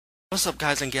What's up,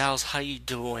 guys and gals? How you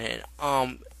doing?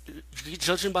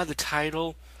 Judging by the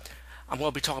title, I'm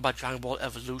gonna be talking about Dragon Ball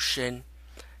Evolution.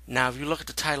 Now, if you look at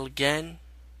the title again,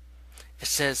 it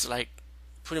says like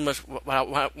pretty much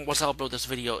once I upload this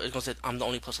video, it's gonna say I'm the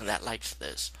only person that likes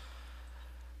this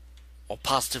or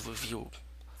positive review,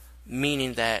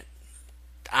 meaning that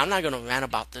I'm not gonna rant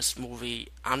about this movie.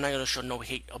 I'm not gonna show no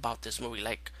hate about this movie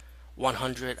like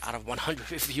 100 out of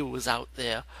 100 reviewers out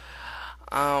there.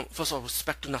 First of all,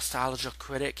 respect to Nostalgia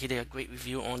Critic. He did a great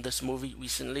review on this movie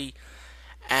recently,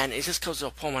 and it just comes to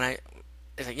a point when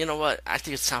it's like, you know what? I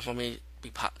think it's time for me to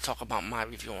talk about my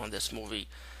review on this movie.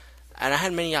 And I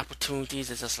had many opportunities.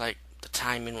 It's just like the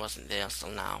timing wasn't there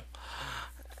until now.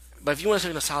 But if you want to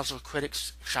check Nostalgia Critic,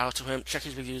 shout out to him. Check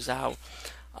his reviews out.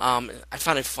 I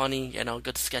found it funny,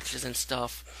 good sketches and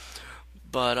stuff.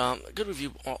 But good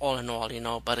review all in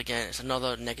all, But again, it's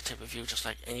another negative review, just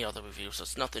like any other review. So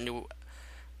it's nothing new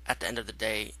at the end of the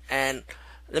day. And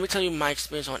let me tell you my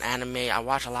experience on anime. I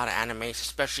watch a lot of animes,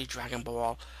 especially Dragon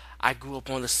Ball. I grew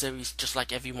up on the series just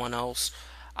like everyone else.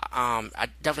 I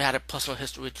definitely had a personal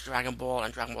history with Dragon Ball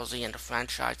and Dragon Ball Z and the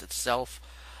franchise itself.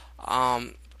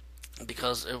 Um,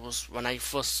 because it was when I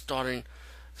first started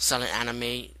selling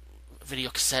anime video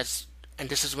cassettes, and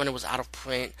this is when it was out of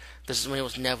print. This is when it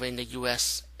was never in the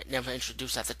U.S., never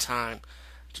introduced at the time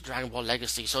to Dragon Ball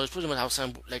Legacy. So it's pretty much I was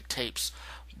selling like tapes,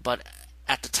 but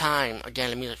at the time, again,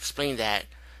 let me explain that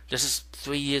this is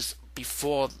 3 years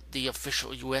before the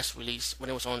official U.S. release when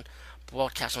it was on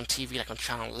broadcast on TV, like on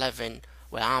Channel 11,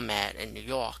 where I'm at in New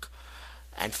York,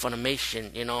 and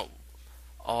Funimation, or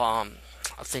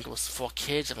I think it was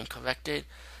 4Kids, if I'm corrected.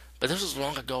 But this was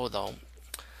long ago, though.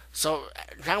 So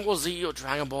Dragon Ball Z or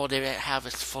Dragon Ball didn't have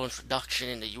its full introduction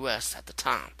in the U.S. at the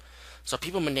time. So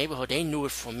people in my neighborhood, they knew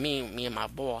it from me and my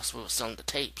boss. We were selling the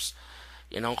tapes,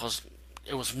 because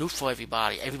it was new for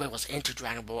everybody. Everybody was into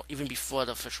Dragon Ball even before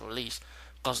the official release.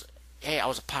 Because hey, I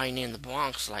was a pioneer in the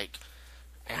Bronx, and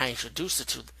I introduced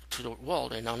it to the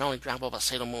world. Not only Dragon Ball but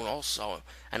Sailor Moon also,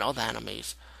 and other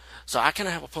animes. So I kind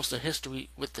of have a personal history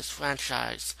with this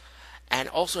franchise. And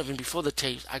also, even before the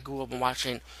tapes, I grew up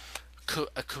watching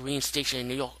a Korean station in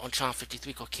New York on Channel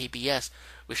 53 called KBS,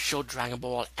 which showed Dragon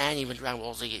Ball and even Dragon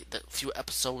Ball Z, the few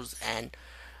episodes and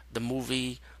the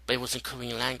movie, but it was in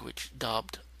Korean language,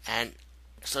 dubbed. And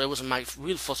so it was my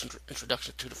real first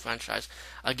introduction to the franchise.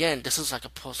 Again, this is like a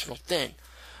personal thing.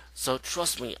 So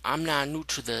trust me, I'm not new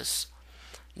to this.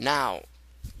 Now,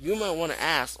 you might want to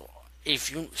ask,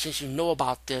 since you know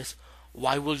about this,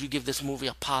 why will you give this movie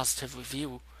a positive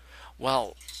review?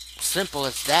 Well, simple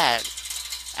as that.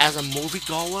 As a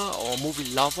moviegoer or a movie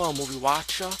lover or movie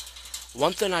watcher,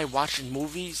 one thing I watch in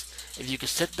movies, if you can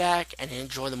sit back and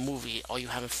enjoy the movie or you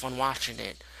having fun watching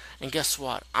it. And guess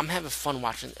what? I'm having fun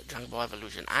watching Dragon Ball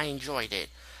Evolution. I enjoyed it.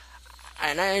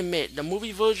 And I admit, the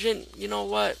movie version, you know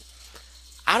what?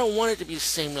 I don't want it to be the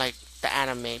same like the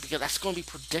anime because that's going to be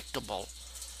predictable.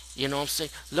 You know what I'm saying?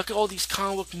 Look at all these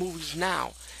comic book movies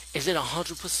now. Is it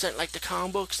 100% like the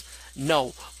comic books?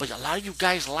 No, but a lot of you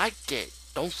guys liked it.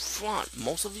 Don't front.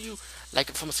 Most of you,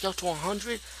 like from a scale to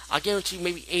 100, I guarantee you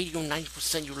maybe 80 or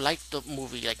 90% you like the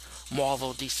movie, like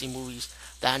Marvel, DC movies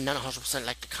that are not 100%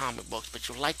 like the comic books, but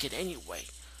you like it anyway,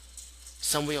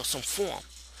 some way or some form.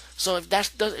 So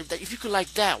if you could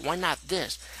like that, why not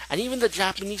this? And even the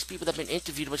Japanese people that have been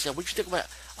interviewed would say, "What do you think about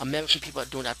American people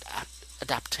doing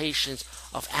adaptations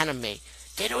of anime?"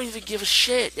 They don't even give a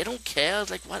shit. They don't care. It's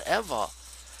like whatever,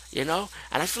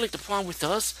 And I feel like the problem with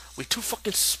us, we're too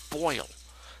fucking spoiled.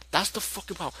 That's the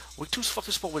fucking problem. We're too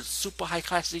fucking spoiled with super high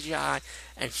class CGI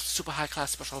and super high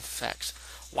class special effects.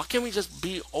 Why can't we just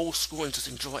be old school and just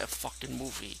enjoy a fucking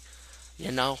movie?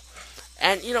 You know?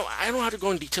 And I don't have to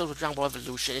go in detail with Dragon Ball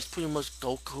Evolution. It's pretty much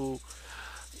Goku.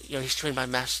 He's trained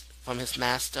from his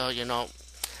master.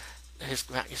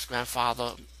 His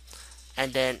grandfather,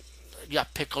 and then you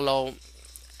got Piccolo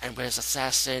and with his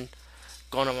assassin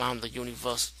going around the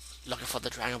universe looking for the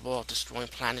Dragon Ball, destroying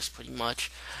planets pretty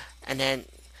much. And then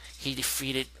he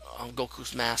defeated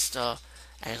Goku's master,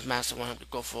 and his master wanted him to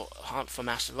go for hunt for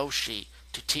Master Roshi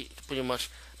to teach. Pretty much,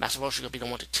 Master Roshi gonna be the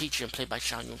one to teach him, played by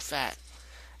Chow Yun Fat.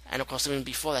 And of course, even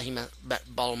before that, he met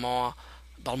Balma,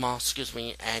 excuse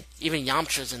me, and even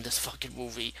Yamcha's in this fucking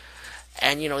movie.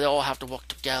 And they all have to work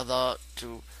together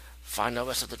to find the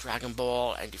rest of the Dragon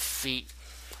Ball and defeat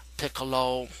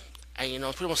Piccolo, and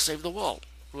pretty much save the world.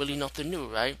 Really nothing new,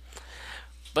 right?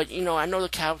 But I know the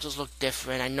characters look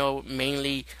different. I know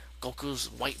mainly Goku's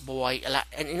white boy,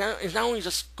 and it's not only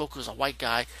just Goku's a white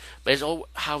guy, but it's all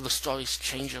how the stories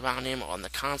change around him on the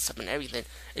concept and everything.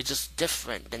 It's just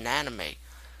different than anime.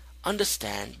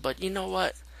 Understand, but you know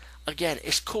what? again,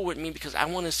 it's cool with me because I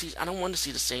want to see. I don't want to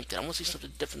see the same thing. I want to see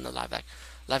something different in the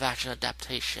live action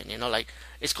adaptation. Like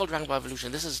it's called Dragon Ball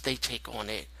Evolution. This is they take on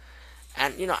it,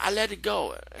 and I let it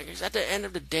go. Because at the end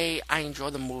of the day, I enjoy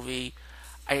the movie.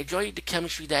 I enjoyed the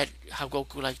chemistry that how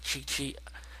Goku like Chi Chi.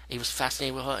 He was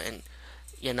fascinated with her, and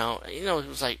it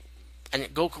was like, and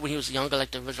Goku when he was younger,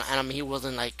 like the original anime, he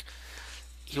wasn't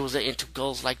into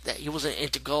girls like that. He wasn't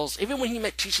into girls. Even when he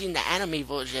met Chi Chi in the anime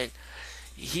version,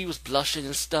 he was blushing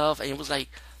and stuff, and it was like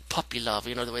puppy love,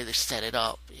 the way they set it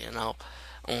up, and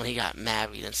when he got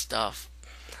married and stuff,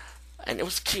 and it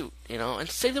was cute, And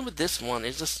same thing with this one.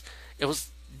 It was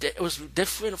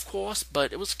different, of course,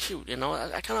 but it was cute,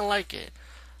 I kind of like it,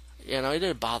 It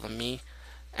didn't bother me,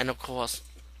 and of course,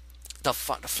 the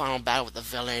final battle with the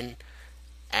villain,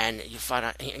 and you find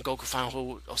out, and Goku found out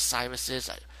who Osiris is.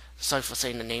 Sorry for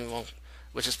saying the name wrong,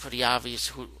 which is pretty obvious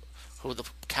who the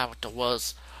character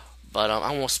was. But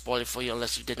I won't spoil it for you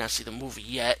unless you did not see the movie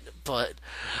yet. But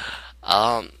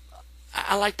I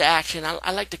like the action.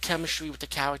 I like the chemistry with the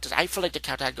characters. I feel like the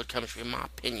character had good chemistry, in my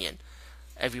opinion.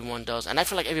 Everyone does, and I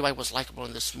feel like everybody was likable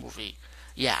in this movie.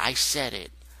 Yeah, I said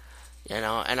it.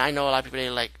 And I know a lot of people they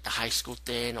like the high school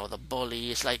thing or the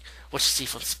bully. It's like what you see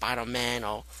from Spider-Man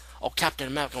or Captain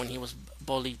America when he was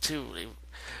bullied too.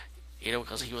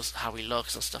 Because he was how he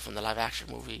looks and stuff in the live action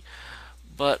movie.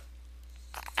 But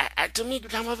to me,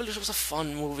 Dragon Ball Evolution was a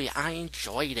fun movie. I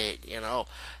enjoyed it.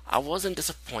 I wasn't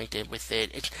disappointed with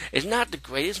it. It's not the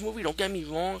greatest movie. Don't get me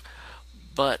wrong,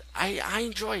 but I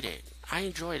enjoyed it. I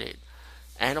enjoyed it.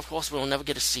 And of course, we'll never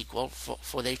get a sequel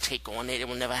for they take on it. It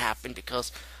will never happen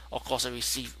because, of course, it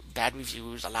received bad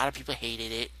reviews. A lot of people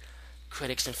hated it.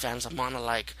 Critics and fans are mine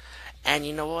alike. And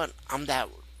you know what? I'm that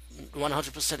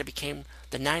 100% that became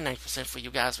the 99% for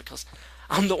you guys because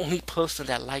I'm the only person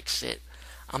that likes it.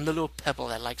 I'm the little pebble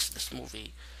that likes this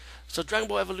movie. So Dragon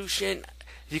Ball Evolution,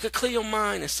 if you could clear your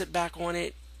mind and sit back on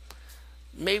it,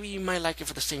 maybe you might like it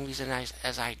for the same reason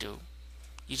as I do.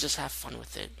 You just have fun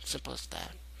with it. Simple as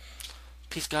that.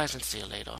 Peace, guys, and see you later.